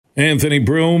Anthony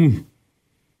Broome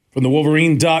from the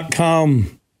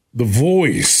Wolverine.com, the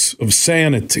voice of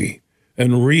sanity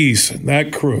and reason.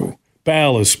 That crew,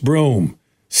 Ballast, Broome,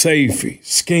 Safey,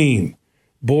 Skeen,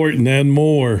 Borton, and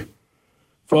more.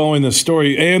 Following the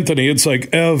story, Anthony, it's like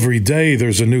every day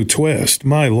there's a new twist.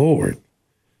 My Lord.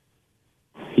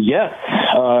 Yes.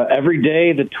 Every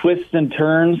day the twists and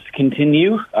turns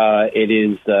continue.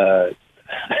 It's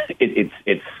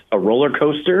a roller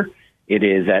coaster. It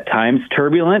is at times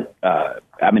turbulent.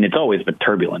 It's always been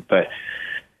turbulent, but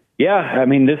yeah,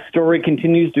 this story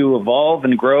continues to evolve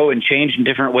and grow and change in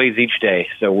different ways each day.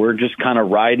 So we're just kind of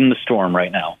riding the storm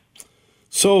right now.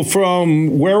 So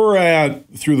from where we're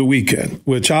at through the weekend,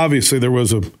 which obviously there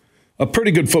was a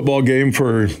pretty good football game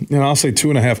for, I'll say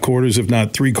 2.5 quarters, if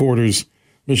not 3 quarters.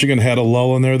 Michigan had a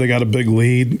lull in there. They got a big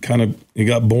lead. It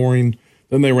got boring.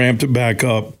 Then they ramped it back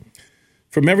up.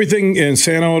 From everything in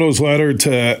San Otto's letter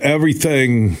to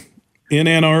everything in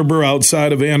Ann Arbor,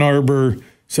 outside of Ann Arbor,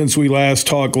 since we last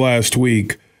talked last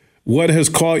week, what has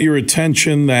caught your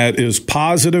attention that is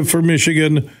positive for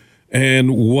Michigan,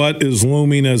 and what is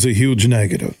looming as a huge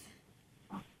negative?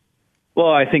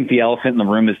 Well, I think the elephant in the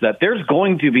room is that there's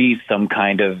going to be some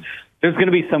kind of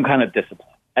discipline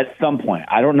at some point.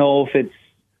 I don't know if it's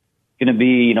going to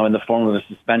be, in the form of a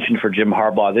suspension for Jim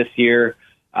Harbaugh this year.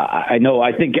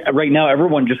 I think right now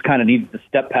everyone just kind of needs to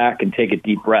step back and take a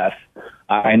deep breath.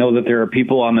 I know that there are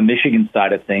people on the Michigan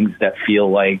side of things that feel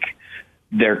like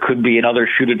there could be another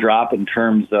shoe to drop in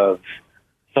terms of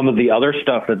some of the other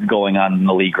stuff that's going on in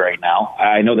the league right now.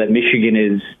 I know that Michigan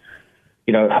is,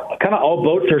 kind of all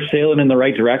boats are sailing in the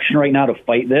right direction right now to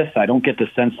fight this. I don't get the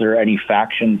sense there are any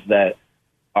factions that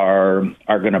are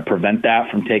going to prevent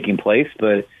that from taking place.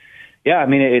 But yeah,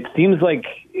 it seems like,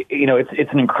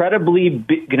 it's going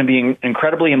to be an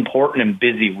incredibly important and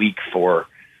busy week for,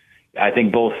 I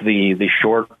think, both the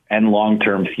short and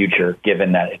long-term future,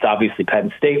 given that it's obviously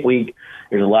Penn State week.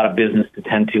 There's a lot of business to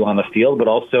tend to on the field, but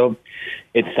also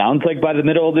it sounds like by the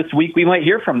middle of this week, we might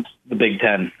hear from the Big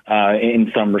Ten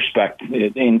in some respect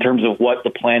in terms of what the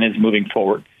plan is moving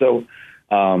forward. So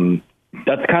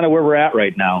that's kind of where we're at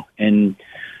right now. And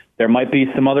there might be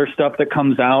some other stuff that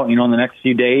comes out, in the next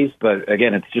few days. But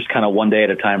again, it's just kind of one day at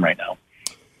a time right now.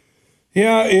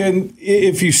 Yeah, and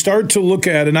if you start to look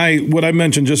at, what I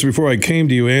mentioned just before I came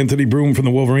to you, Anthony Broome from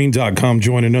the Wolverine.com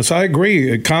joining us. I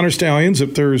agree. Connor Stallions,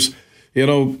 if there's,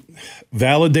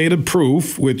 validated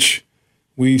proof, which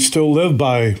we still live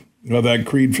by, that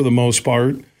creed for the most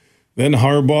part, then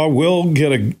Harbaugh will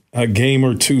get a game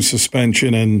or two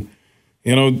suspension. And,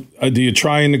 do you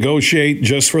try and negotiate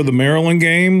just for the Maryland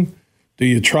game? Do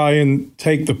you try and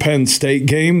take the Penn State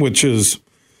game, which has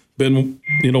been,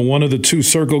 one of the 2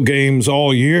 circle games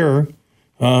all year?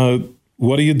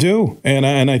 What do you do? And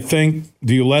I think,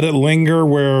 do you let it linger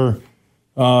where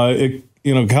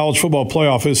college football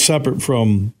playoff is separate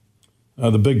from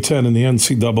the Big Ten and the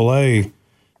NCAA?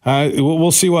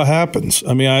 We'll see what happens.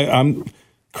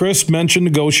 Chris mentioned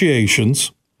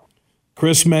negotiations.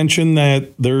 Chris mentioned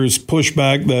that there's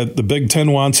pushback that the Big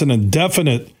Ten wants an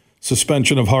indefinite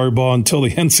suspension of Harbaugh until the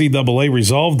NCAA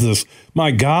resolves this. My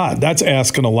God, that's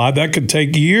asking a lot. That could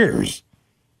take years.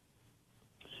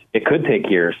 It could take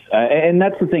years. And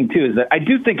that's the thing, too, is that I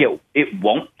do think it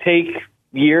won't take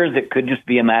years. It could just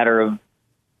be a matter of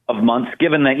months,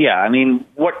 given that,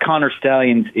 what Connor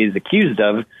Stallions is accused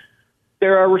of,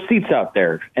 there are receipts out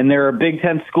there, and there are Big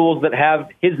Ten schools that have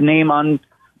his name on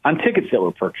tickets that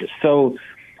were purchased. So,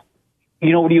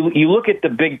 when you look at the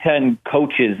Big Ten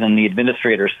coaches and the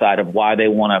administrator side of why they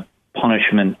want a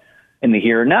punishment in the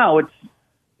here and now, it's,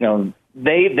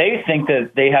 they think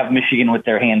that they have Michigan with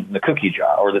their hands in the cookie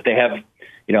jar, or that they have,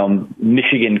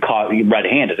 Michigan caught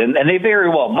red-handed, and they very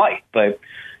well might. But,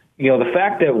 the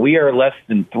fact that we are less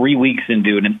than 3 weeks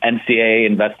into an NCAA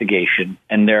investigation,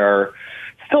 and there are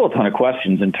still a ton of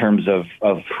questions in terms of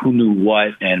who knew what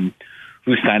and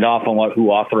who signed off on what, who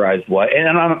authorized what.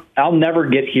 And I'll never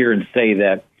get here and say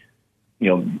that,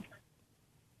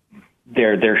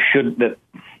 there should, that,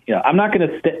 I'm not going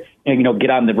to, get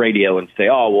on the radio and say,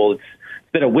 oh, well, it's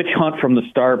been a witch hunt from the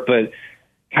start, but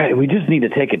God, we just need to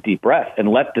take a deep breath and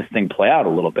let this thing play out a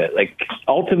little bit. Like,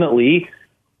 ultimately,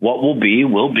 what will be,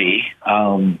 will be.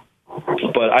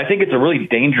 But I think it's a really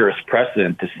dangerous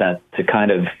precedent to set, to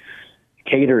kind of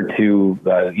cater to,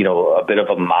 a bit of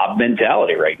a mob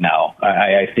mentality right now.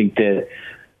 I think that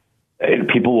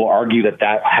people will argue that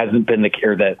hasn't been the case,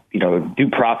 or that, due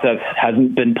process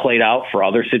hasn't been played out for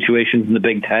other situations in the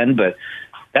Big Ten, but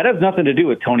that has nothing to do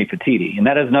with Tony Petitti, and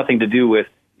that has nothing to do with,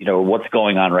 what's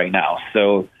going on right now.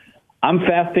 So I'm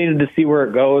fascinated to see where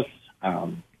it goes.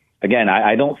 Again,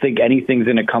 I don't think anything's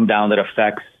going to come down that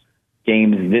affects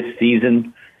games this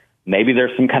season. Maybe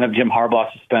there's some kind of Jim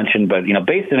Harbaugh suspension, but,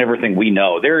 based on everything we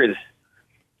know, there is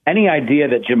any idea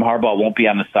that Jim Harbaugh won't be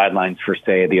on the sidelines for,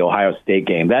 say, the Ohio State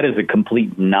game. That is a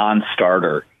complete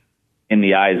non-starter in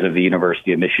the eyes of the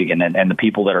University of Michigan and the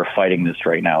people that are fighting this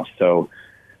right now. So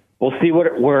we'll see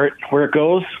where it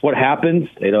goes, what happens.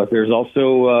 There's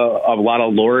also a lot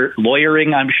of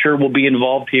lawyering, I'm sure, will be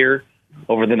involved here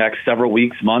over the next several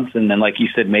weeks, months, and then, like you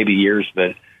said, maybe years.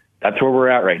 But that's where we're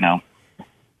at right now.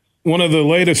 One of the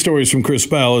latest stories from Chris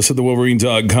Ballas at the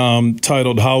Wolverine.com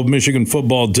titled How Michigan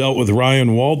Football Dealt with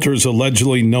Ryan Walters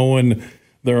Allegedly Knowing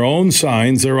Their Own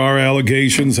Signs. There are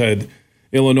allegations at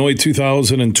Illinois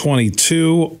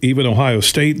 2022, even Ohio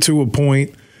State to a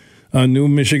point, new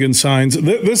Michigan signs.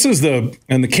 This is the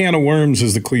can of worms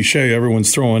is the cliche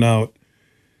everyone's throwing out,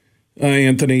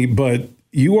 Anthony, but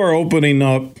you are opening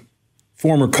up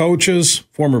former coaches,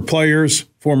 former players,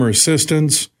 former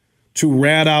assistants, to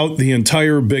rat out the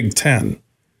entire Big Ten.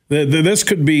 This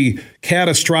could be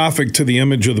catastrophic to the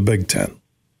image of the Big Ten.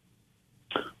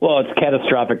 Well, it's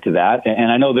catastrophic to that. And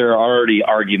I know there are already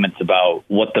arguments about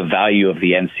what the value of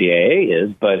the NCAA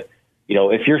is. But,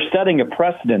 if you're setting a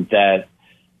precedent that,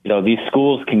 these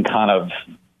schools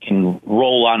can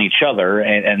roll on each other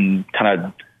and kind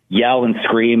of yell and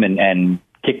scream and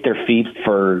kick their feet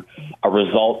for a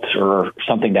result or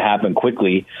something to happen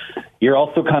quickly, you're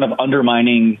also kind of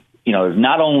undermining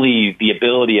not only the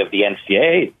ability of the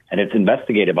NCAA and its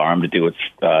investigative arm to do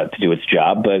its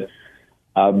job, but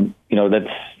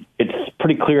it's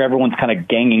pretty clear everyone's kind of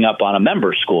ganging up on a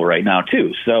member school right now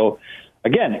too. So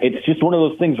again, it's just one of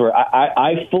those things where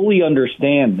I fully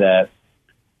understand that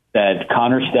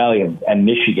Connor Stallion and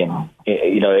Michigan,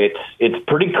 it's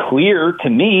pretty clear to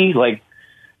me, like,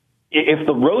 if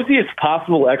the rosiest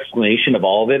possible explanation of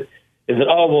all of it is that,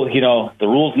 the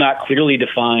rule's not clearly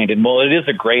defined, and, it is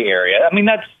a gray area. I mean,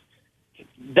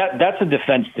 that's a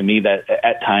defense to me that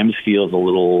at times feels a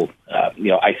little,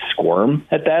 I squirm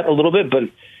at that a little bit, but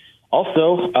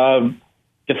also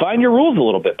define your rules a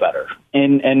little bit better.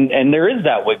 And there is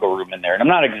that wiggle room in there. And I'm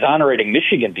not exonerating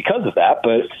Michigan because of that,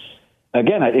 but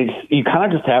again, you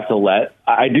kind of just have to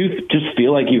I do just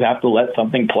feel like you have to let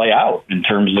something play out in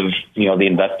terms of, the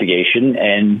investigation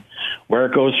and where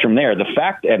it goes from there. The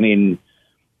fact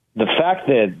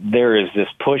that there is this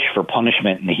push for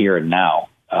punishment in the here and now,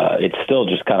 it still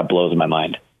just kind of blows my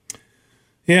mind.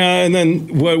 Yeah, and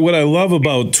then what I love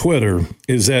about Twitter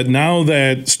is that now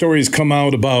that stories come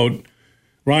out about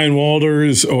Ryan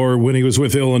Walters or when he was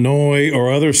with Illinois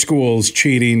or other schools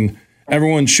cheating,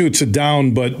 everyone shoots it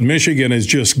down, but Michigan is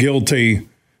just guilty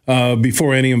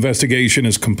before any investigation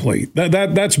is complete.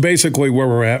 That's basically where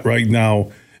we're at right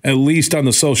now, at least on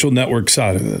the social network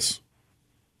side of this.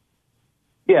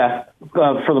 Yeah,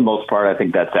 for the most part, I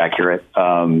think that's accurate.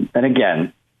 And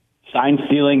again, sign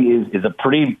stealing is a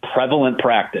pretty prevalent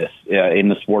practice in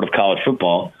the sport of college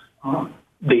football.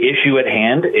 The issue at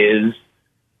hand is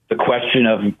the question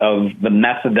of the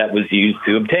method that was used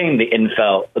to obtain the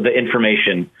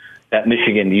information that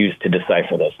Michigan used to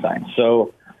decipher those signs.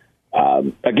 So,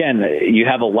 again, you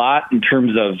have a lot in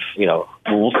terms of,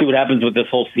 we'll see what happens with this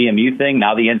whole CMU thing.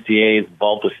 Now the NCAA is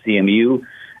involved with CMU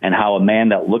and how a man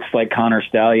that looks like Connor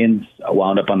Stallions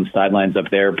wound up on the sidelines up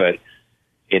there. But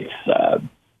it's,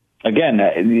 again,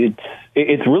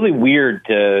 it's really weird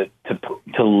to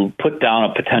put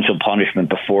down a potential punishment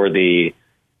before it's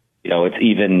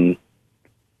even,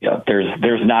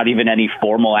 there's not even any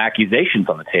formal accusations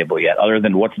on the table yet, other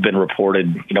than what's been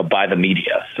reported, by the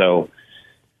media. So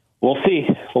we'll see.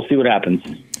 We'll see what happens.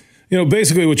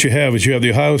 Basically what you have is you have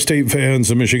the Ohio State fans,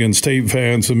 the Michigan State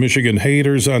fans, the Michigan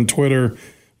haters on Twitter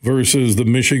versus the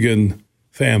Michigan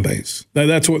fan base.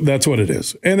 That's what it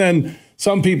is. And then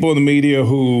some people in the media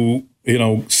who,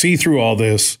 see through all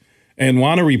this and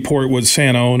want to report what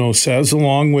Sanaono says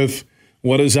along with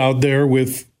what is out there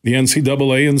with the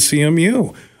NCAA and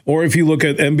CMU. Or if you look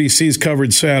at NBC's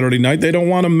coverage Saturday night, they don't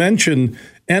want to mention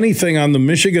anything on the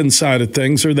Michigan side of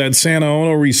things or that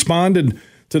Sanaono responded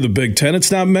to the Big Ten.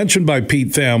 It's not mentioned by Pete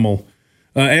Thamel.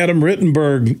 Adam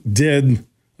Rittenberg did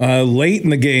late in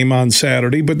the game on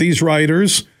Saturday, but these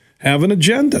writers have an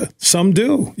agenda. Some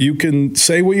do. You can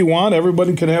say what you want.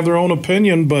 Everybody can have their own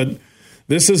opinion, but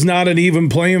this is not an even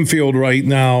playing field right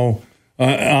now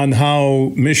on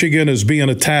how Michigan is being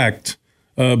attacked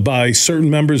by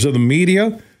certain members of the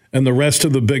media and the rest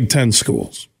of the Big Ten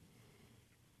schools.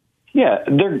 Yeah,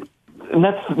 they're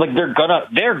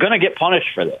gonna get punished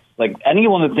for this. Like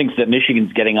anyone that thinks that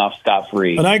Michigan's getting off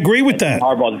scot-free, and I agree with that.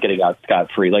 Harbaugh's getting out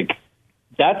scot-free. Like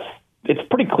it's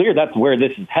pretty clear that's where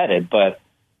this is headed. But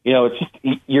it's just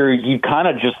you kind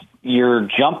of just you're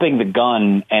jumping the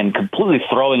gun and completely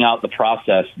throwing out the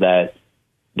process that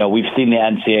we've seen the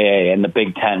NCAA and the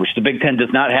Big Ten, which the Big Ten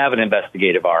does not have an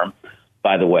investigative arm,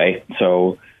 by the way.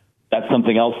 So that's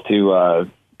something else to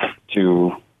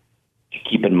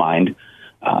keep in mind.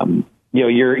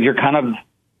 You're kind of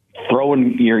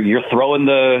throwing their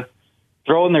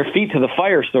feet to the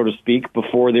fire, so to speak,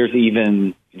 before there's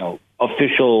even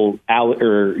official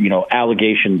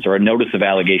allegations or a notice of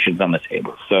allegations on the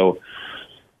table. So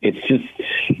it's just,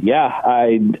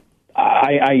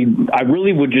 I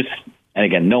really would just, and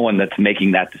again, no one that's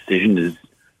making that decision is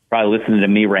probably listening to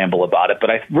me ramble about it, but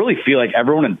I really feel like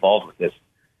everyone involved with this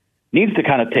needs to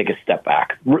kind of take a step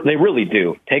back. They really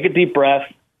do. Take a deep breath.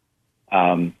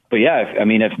 But yeah,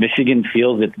 if Michigan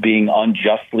feels it's being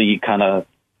unjustly kind of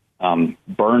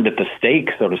burned at the stake,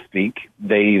 so to speak,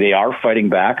 they are fighting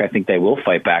back. I think they will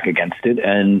fight back against it.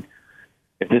 And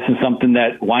if this is something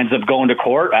that winds up going to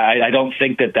court, I don't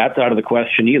think that that's out of the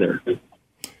question either.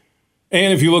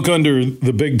 And if you look under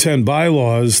the Big Ten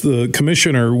bylaws, the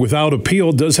commissioner, without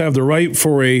appeal, does have the right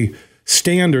for a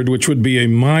standard, which would be a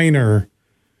minor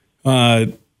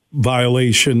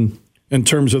violation in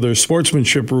terms of their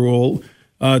sportsmanship rule,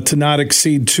 to not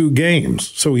exceed 2 games.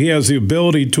 So he has the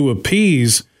ability to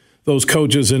appease those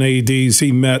coaches and ADs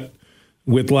he met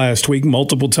with last week,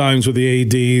 multiple times with the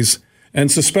ADs,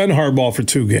 and suspend Harbaugh for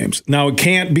 2 games. Now, it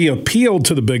can't be appealed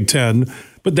to the Big Ten,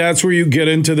 but that's where you get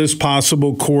into this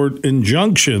possible court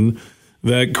injunction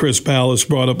that Chris Pallas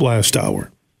brought up last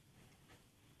hour.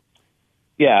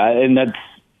 Yeah, and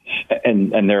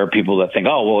there are people that think,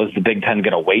 oh, well, is the Big Ten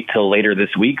going to wait till later this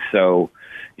week? So,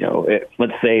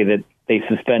 let's say that they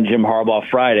suspend Jim Harbaugh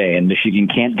Friday and Michigan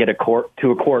can't get to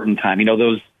a court in time.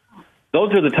 Those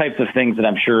are the types of things that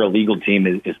I'm sure a legal team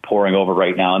is poring over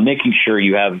right now and making sure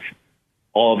you have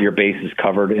all of your bases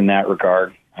covered in that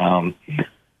regard.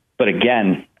 But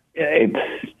again,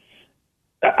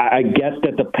 I guess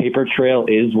that the paper trail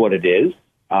is what it is,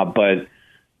 but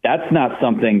that's not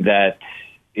something that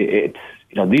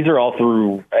these are all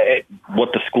through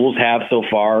what the schools have so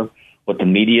far, what the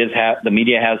media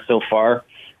has so far,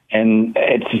 and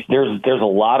it's just, there's a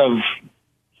lot of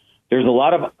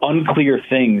unclear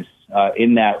things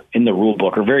in the rule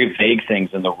book, or very vague things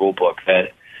in the rule book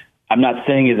that I'm not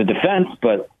saying is a defense,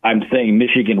 but I'm saying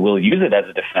Michigan will use it as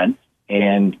a defense.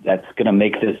 And that's going to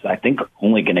make this, I think,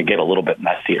 only going to get a little bit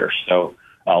messier. So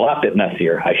a lot bit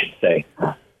messier, I should say.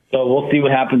 So we'll see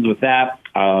what happens with that.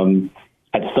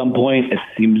 At some point, it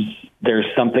seems there's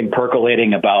something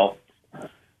percolating about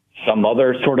some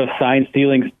other sort of sign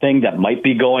stealing thing that might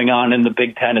be going on in the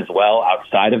Big Ten as well,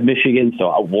 outside of Michigan.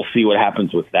 So we'll see what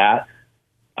happens with that.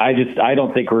 I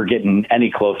don't think we're getting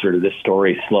any closer to this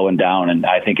story slowing down, and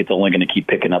I think it's only going to keep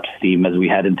picking up steam as we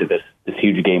head into this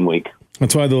huge game week.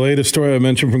 That's why the latest story I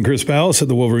mentioned from Chris Pallas at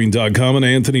thewolverine.com and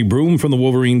Anthony Broome from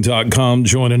thewolverine.com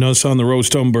joining us on the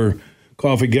Roast Umber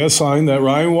Coffee guest line that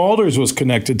Ryan Walters was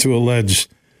connected to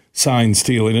alleged sign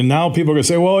stealing. And now people are going to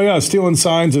say, well, yeah, stealing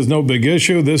signs is no big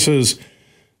issue.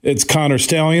 It's Connor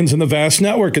Stallions and the Vast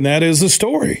Network, and that is the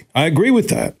story. I agree with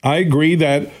that. I agree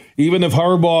that even if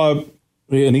Harbaugh,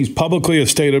 and he's publicly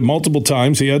stated multiple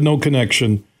times he had no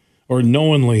connection or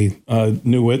knowingly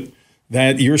knew it,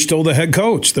 that you're still the head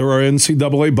coach. There are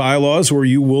NCAA bylaws where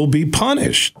you will be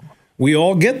punished. We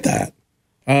all get that.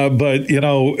 But,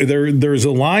 there's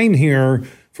a line here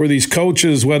for these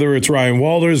coaches, whether it's Ryan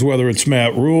Walters, whether it's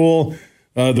Matt Rule,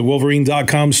 the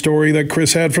Wolverine.com story that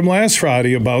Chris had from last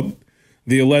Friday about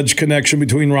the alleged connection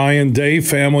between Ryan Day,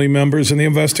 family members, and the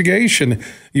investigation.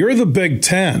 You're the Big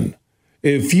Ten.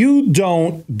 If you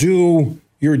don't do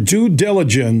your due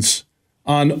diligence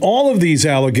on all of these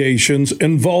allegations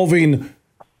involving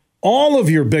all of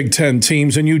your Big Ten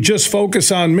teams and you just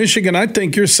focus on Michigan, I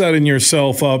think you're setting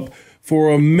yourself up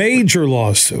for a major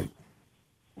lawsuit.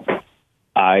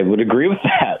 I would agree with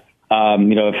that.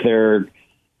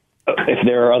 If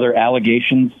there are other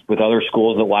allegations with other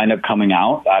schools that wind up coming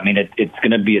out, it's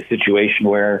going to be a situation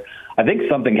where I think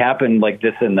something happened like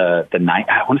this in the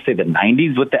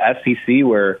 90s with the SEC,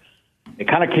 where it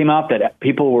kind of came out that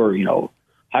people were,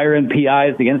 hiring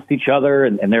PIs against each other,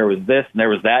 and there was this and there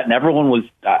was that, and everyone was,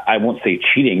 I won't say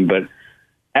cheating, but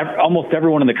almost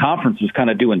everyone in the conference was kind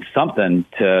of doing something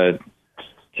to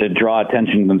draw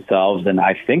attention to themselves. And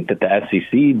I think that the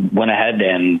SEC went ahead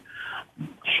and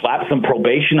slapped some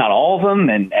probation on all of them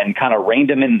and kind of reined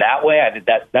them in that way.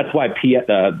 That's why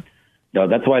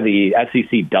that's why the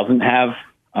SEC doesn't have,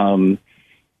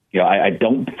 I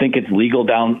don't think it's legal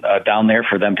down there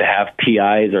for them to have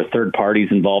PIs or third parties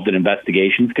involved in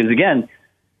investigations. Because again,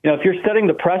 if you're setting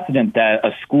the precedent that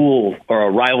a school or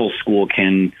a rival school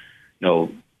can,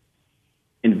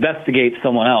 investigate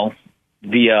someone else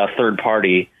via a third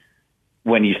party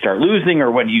when you start losing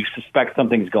or when you suspect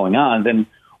something's going on, then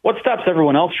what stops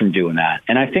everyone else from doing that?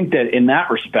 And I think that in that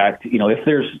respect, if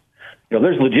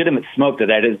there's legitimate smoke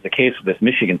that is the case with this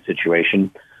Michigan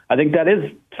situation, I think that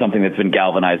is something that's been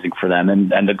galvanizing for them.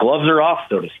 And the gloves are off,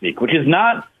 so to speak, which is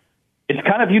it's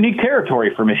kind of unique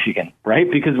territory for Michigan, right?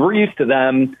 Because we're used to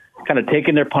them kind of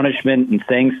taking their punishment and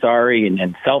saying sorry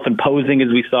and self-imposing, as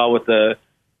we saw with the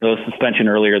suspension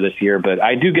earlier this year. But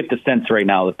I do get the sense right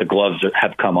now that the gloves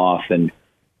have come off and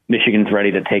Michigan's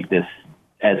ready to take this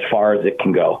as far as it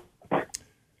can go.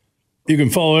 You can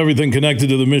follow everything connected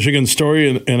to the Michigan story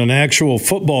in an actual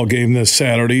football game this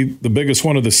Saturday, the biggest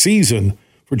one of the season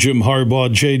for Jim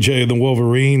Harbaugh, JJ, and the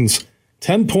Wolverines.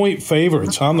 10-point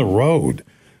favorites on the road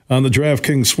on the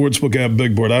DraftKings Sportsbook app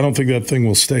big board. I don't think that thing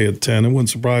will stay at 10. It wouldn't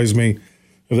surprise me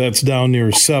if that's down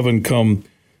near 7 come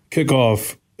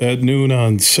kickoff at noon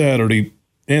on Saturday.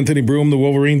 Anthony Broome, the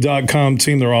Wolverine.com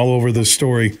team, they're all over this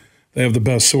story. They have the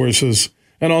best sources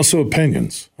and also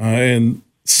opinions and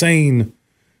sane,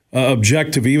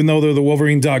 objective. Even though they're the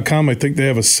Wolverine.com, I think they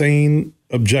have a sane,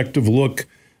 objective look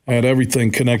at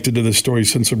everything connected to this story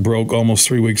since it broke almost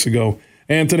 3 weeks ago.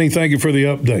 Anthony, thank you for the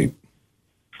update.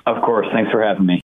 Of course. Thanks for having me.